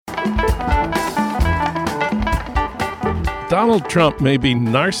Donald Trump may be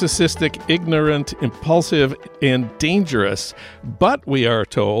narcissistic, ignorant, impulsive, and dangerous, but we are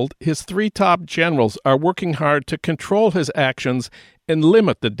told his three top generals are working hard to control his actions and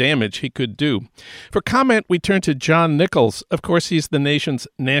limit the damage he could do. For comment, we turn to John Nichols. Of course, he's the nation's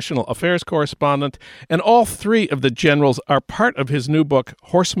national affairs correspondent, and all three of the generals are part of his new book,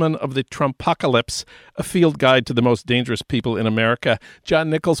 Horsemen of the Trumpocalypse, a field guide to the most dangerous people in America. John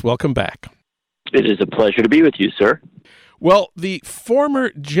Nichols, welcome back. It is a pleasure to be with you, sir. Well, the former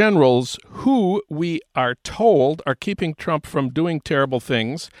generals who we are told are keeping Trump from doing terrible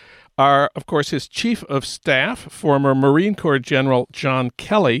things are, of course, his chief of staff, former Marine Corps General John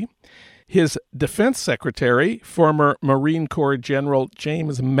Kelly, his defense secretary, former Marine Corps General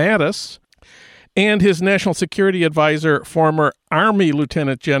James Mattis, and his national security advisor, former Army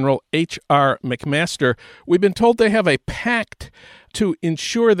Lieutenant General H.R. McMaster. We've been told they have a pact to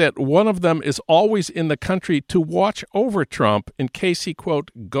ensure that one of them is always in the country to watch over Trump in case he,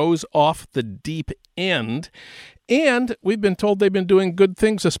 quote, goes off the deep end. And we've been told they've been doing good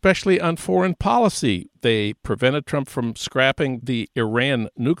things, especially on foreign policy. They prevented Trump from scrapping the Iran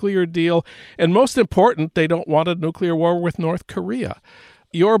nuclear deal. And most important, they don't want a nuclear war with North Korea.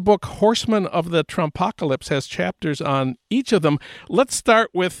 Your book, Horsemen of the Trumpocalypse, has chapters on each of them. Let's start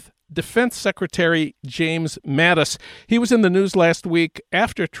with Defense Secretary James Mattis. He was in the news last week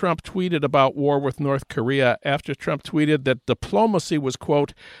after Trump tweeted about war with North Korea, after Trump tweeted that diplomacy was,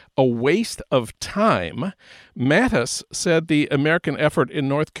 quote, a waste of time. Mattis said the American effort in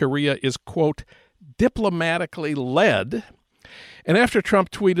North Korea is, quote, diplomatically led. And after Trump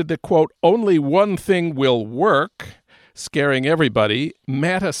tweeted that, quote, only one thing will work, scaring everybody,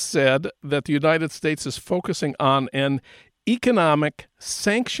 Mattis said that the United States is focusing on an economic,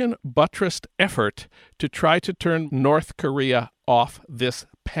 sanction-buttressed effort to try to turn North Korea off this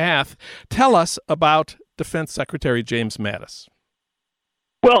path. Tell us about Defense Secretary James Mattis.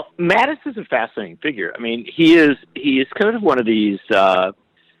 Well, Mattis is a fascinating figure. I mean, he is kind of one of these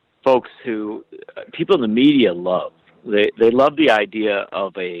folks who people in the media love. They love the idea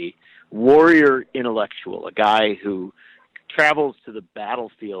of a warrior intellectual, a guy who travels to the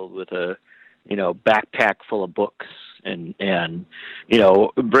battlefield with a backpack full of books and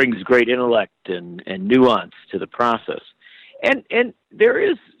brings great intellect and nuance to the process. And there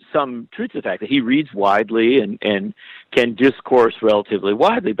is some truth to the fact that he reads widely and can discourse relatively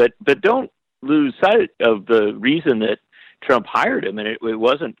widely, but don't lose sight of the reason that Trump hired him, and it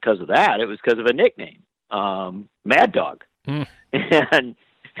wasn't because of that. It was because of a nickname, Mad Dog. And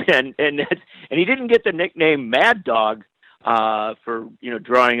he didn't get the nickname Mad Dog for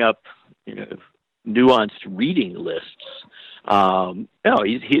drawing up nuanced reading lists. No,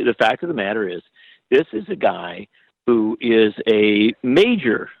 the fact of the matter is, this is a guy who is a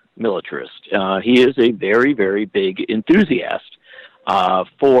major militarist. He is a very, very big enthusiast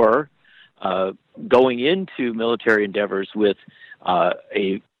for going into military endeavors with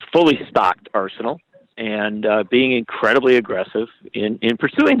a fully stocked arsenal and being incredibly aggressive in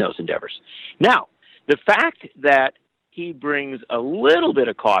pursuing those endeavors. Now, the fact that he brings a little bit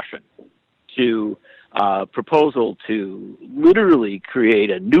of caution to proposal to literally create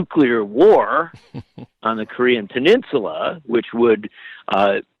a nuclear war on the Korean Peninsula, which would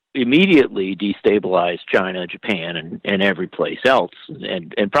immediately destabilize China, Japan, and every place else,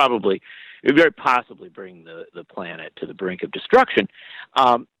 and probably, very possibly bring the planet to the brink of destruction.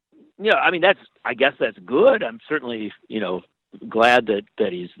 I guess that's good. I'm certainly, glad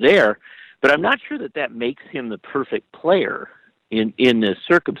that he's there, but I'm not sure that makes him the perfect player in this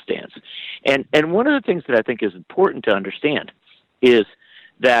circumstance. And one of the things that I think is important to understand is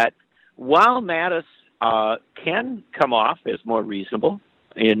that while Mattis can come off as more reasonable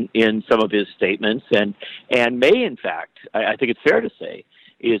in some of his statements and may, in fact, I think it's fair to say,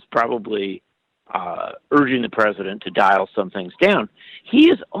 is probably urging the president to dial some things down, he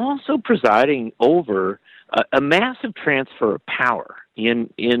is also presiding over a massive transfer of power in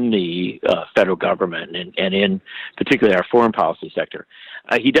the federal government and in particularly our foreign policy sector.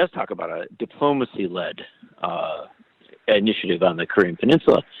 He does talk about a diplomacy-led initiative on the Korean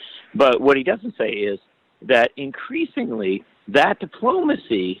Peninsula, but what he doesn't say is that increasingly that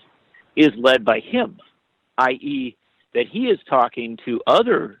diplomacy is led by him, i.e., that he is talking to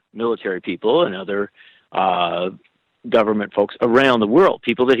other military people and other government folks around the world,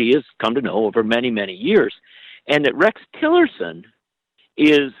 people that he has come to know over many, many years, and that Rex Tillerson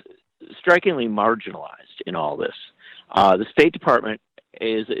is strikingly marginalized in all this. The State Department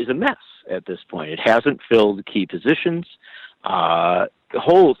is a mess at this point. It hasn't filled key positions.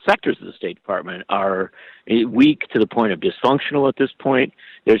 Whole sectors of the State Department are weak to the point of dysfunctional at this point.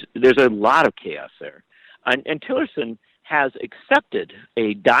 There's a lot of chaos there. And Tillerson has accepted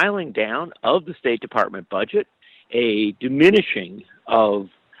a dialing down of the State Department budget, a diminishing of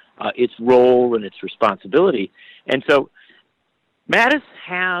its role and its responsibility. And so Mattis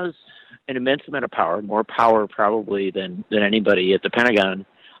has an immense amount of power, more power probably than anybody at the Pentagon,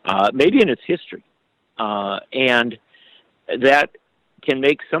 maybe in its history. And that can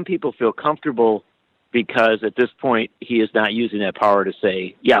make some people feel comfortable because at this point he is not using that power to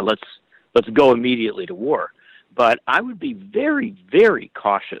say, yeah, let's go immediately to war. But I would be very, very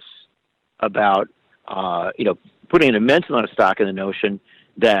cautious about, putting an immense amount of stock in the notion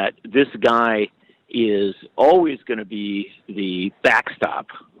that this guy is always going to be the backstop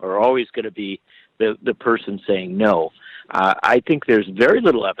or always going to be the person saying no. I think there's very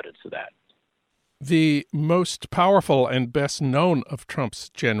little evidence of that. The most powerful and best known of Trump's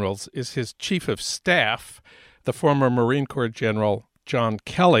generals is his chief of staff, the former Marine Corps General John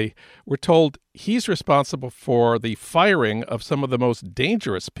Kelly. We're told he's responsible for the firing of some of the most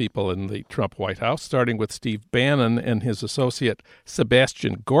dangerous people in the Trump White House, starting with Steve Bannon and his associate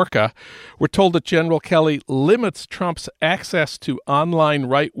Sebastian Gorka. We're told that General Kelly limits Trump's access to online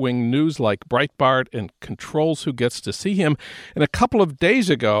right-wing news like Breitbart and controls who gets to see him. And a couple of days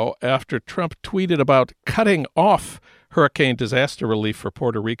ago, after Trump tweeted about cutting off hurricane disaster relief for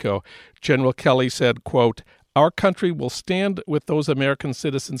Puerto Rico, General Kelly said, quote, "Our country will stand with those American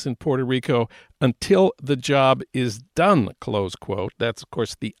citizens in Puerto Rico until the job is done," close quote. That's, of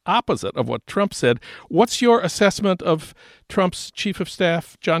course, the opposite of what Trump said. What's your assessment of Trump's chief of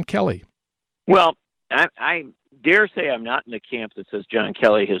staff, John Kelly? Well, I dare say I'm not in the camp that says John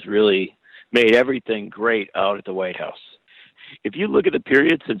Kelly has really made everything great out at the White House. If you look at the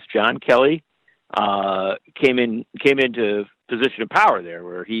period since John Kelly came into position of power there,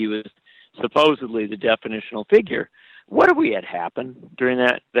 where he was supposedly the definitional figure, what have we had happen during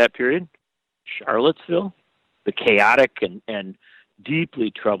that period? Charlottesville, the chaotic and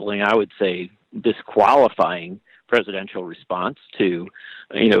deeply troubling, I would say, disqualifying presidential response to,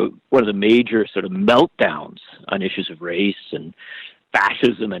 one of the major sort of meltdowns on issues of race and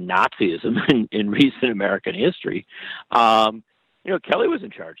fascism and Nazism in recent American history. Kelly was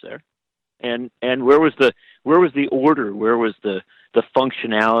in charge there, and where was the order? Where was the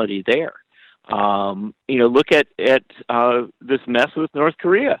functionality there? Look at this mess with North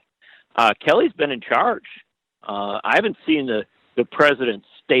Korea. Kelly's been in charge. I haven't seen the president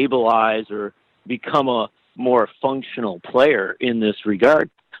stabilize or become a more functional player in this regard.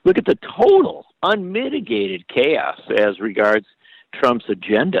 Look at the total unmitigated chaos as regards Trump's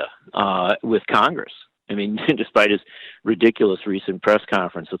agenda with Congress. I mean, despite his ridiculous recent press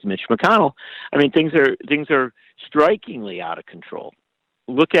conference with Mitch McConnell, I mean, things are strikingly out of control.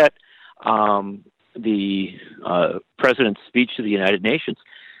 Look at the president's speech to the United Nations.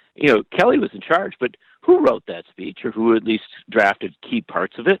 Kelly was in charge, but who wrote that speech, or who at least drafted key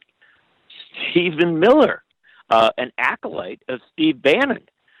parts of it? Stephen Miller, an acolyte of Steve Bannon.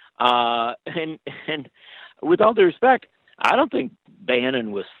 And with all due respect, I don't think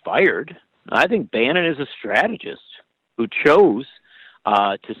Bannon was fired. I think Bannon is a strategist who chose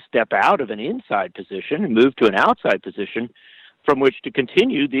to step out of an inside position and move to an outside position from which to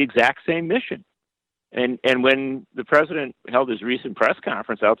continue the exact same mission. And when the president held his recent press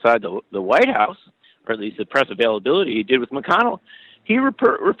conference outside the White House, or at least the press availability he did with McConnell, he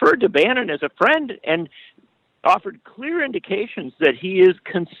referred to Bannon as a friend and offered clear indications that he is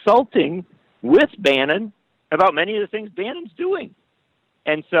consulting with Bannon about many of the things Bannon's doing.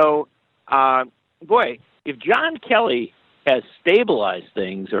 And so, if John Kelly has stabilized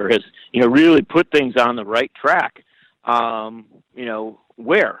things or has, really put things on the right track,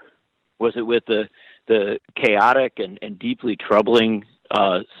 where? Was it with the chaotic and deeply troubling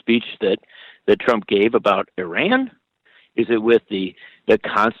speech that Trump gave about Iran? Is it with the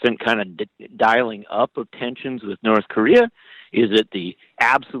constant kind of dialing up of tensions with North Korea? Is it the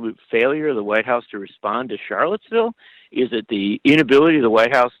absolute failure of the White House to respond to Charlottesville? Is it the inability of the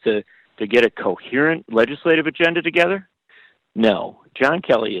White House to get a coherent legislative agenda together? No. John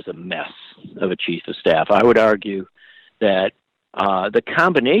Kelly is a mess of a chief of staff. I would argue that the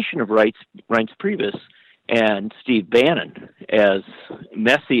combination of Reince Priebus and Steve Bannon, as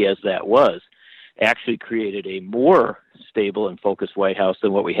messy as that was, actually created a more stable and focused White House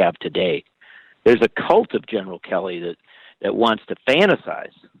than what we have today. There's a cult of General Kelly that wants to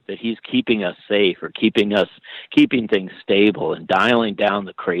fantasize that he's keeping us safe or keeping things stable and dialing down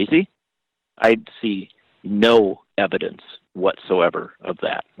the crazy. I see no evidence whatsoever of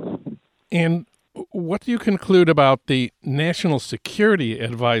that. And What do you conclude about the National Security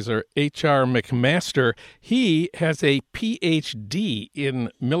Advisor, H.R. McMaster? He has a Ph.D.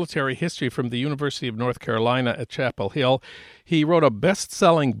 in military history from the University of North Carolina at Chapel Hill. He wrote a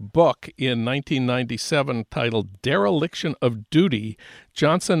best-selling book in 1997 titled Dereliction of Duty,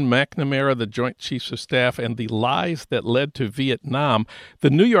 Johnson, McNamara, the Joint Chiefs of Staff, and the Lies That Led to Vietnam. The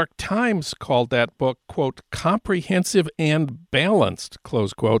New York Times called that book, quote, comprehensive and balanced,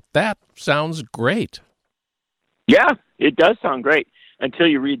 close quote. That sounds great. Yeah, it does sound great until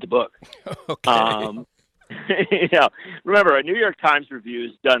you read the book. Okay. Remember, a New York Times review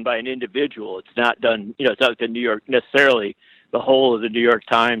is done by an individual. It's not done, it's not the New York, necessarily the whole of the New York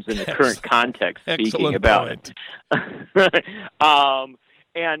Times in the current context speaking about it.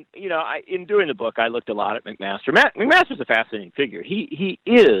 And, in doing the book, I looked a lot at McMaster. McMaster's a fascinating figure. He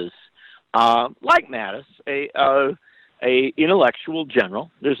is, like Mattis, a intellectual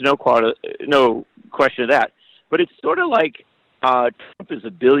general. There's no question of that. But it's sort of like Trump is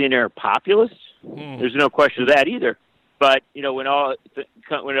a billionaire populist. There's no question of that either. But when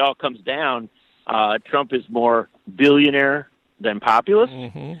it all comes down, Trump is more billionaire than populist,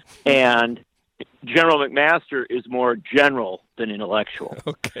 and General McMaster is more general than intellectual.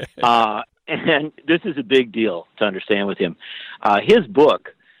 Okay. And this is a big deal to understand with him. His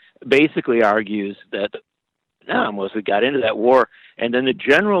book basically argues that once we got into that war, and then the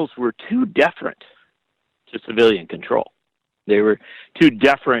generals were too deferent to civilian control. They were too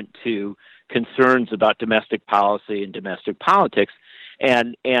deferent to concerns about domestic policy and domestic politics,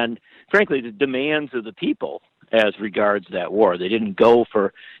 and frankly, the demands of the people as regards that war. They didn't go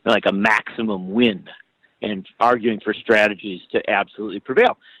for like a maximum win and arguing for strategies to absolutely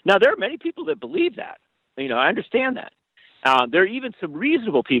prevail. Now, there are many people that believe that. I understand that. There are even some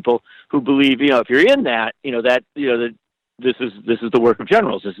reasonable people who believe, if you're in that, that this is the work of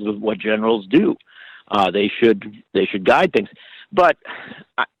generals. This is what generals do. They should guide things. But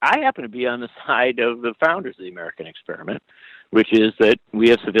I happen to be on the side of the founders of the American experiment, which is that we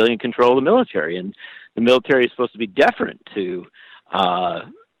have civilian control of the military, and the military is supposed to be deferent to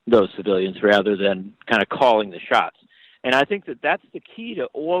those civilians rather than kind of calling the shots. And I think that that's the key to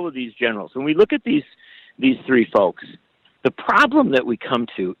all of these generals. When we look at these three folks, the problem that we come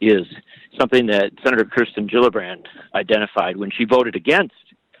to is something that Senator Kirsten Gillibrand identified when she voted against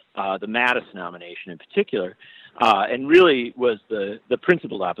the Mattis nomination in particular, and really was the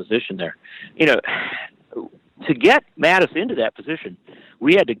principled opposition there. To get Mattis into that position,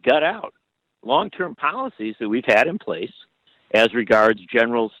 we had to gut out long-term policies that we've had in place as regards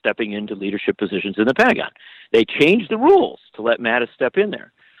generals stepping into leadership positions in the Pentagon. They changed the rules to let Mattis step in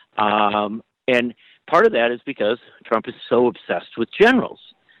there. And part of that is because Trump is so obsessed with generals.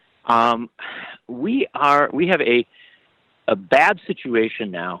 We have a bad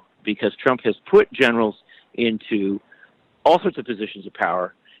situation now because Trump has put generals into all sorts of positions of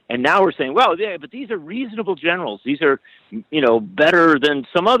power. And now we're saying, well, yeah, but these are reasonable generals. These are, better than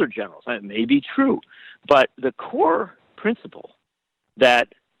some other generals. That may be true. But the core principle that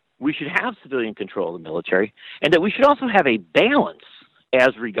we should have civilian control of the military and that we should also have a balance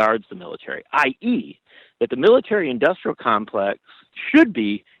as regards the military, i.e., that the military-industrial complex should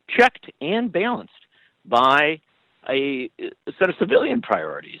be checked and balanced by a set of civilian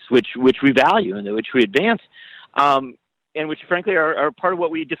priorities, which we value and which we advance, and which, frankly, are part of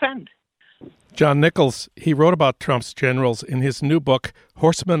what we defend. John Nichols, he wrote about Trump's generals in his new book,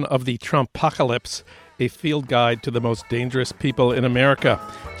 Horsemen of the Trumpocalypse, a field guide to the most dangerous people in America.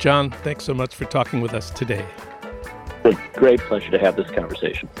 John, thanks so much for talking with us today. It's a great pleasure to have this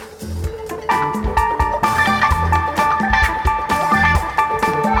conversation.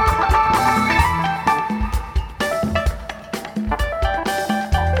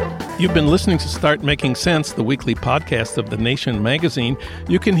 You've been listening to Start Making Sense, the weekly podcast of The Nation magazine.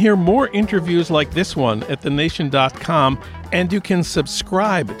 You can hear more interviews like this one at thenation.com, and you can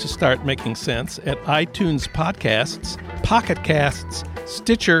subscribe to Start Making Sense at iTunes Podcasts, Pocket Casts,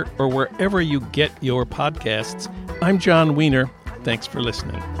 Stitcher, or wherever you get your podcasts. I'm John Wiener. Thanks for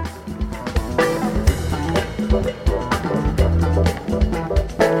listening.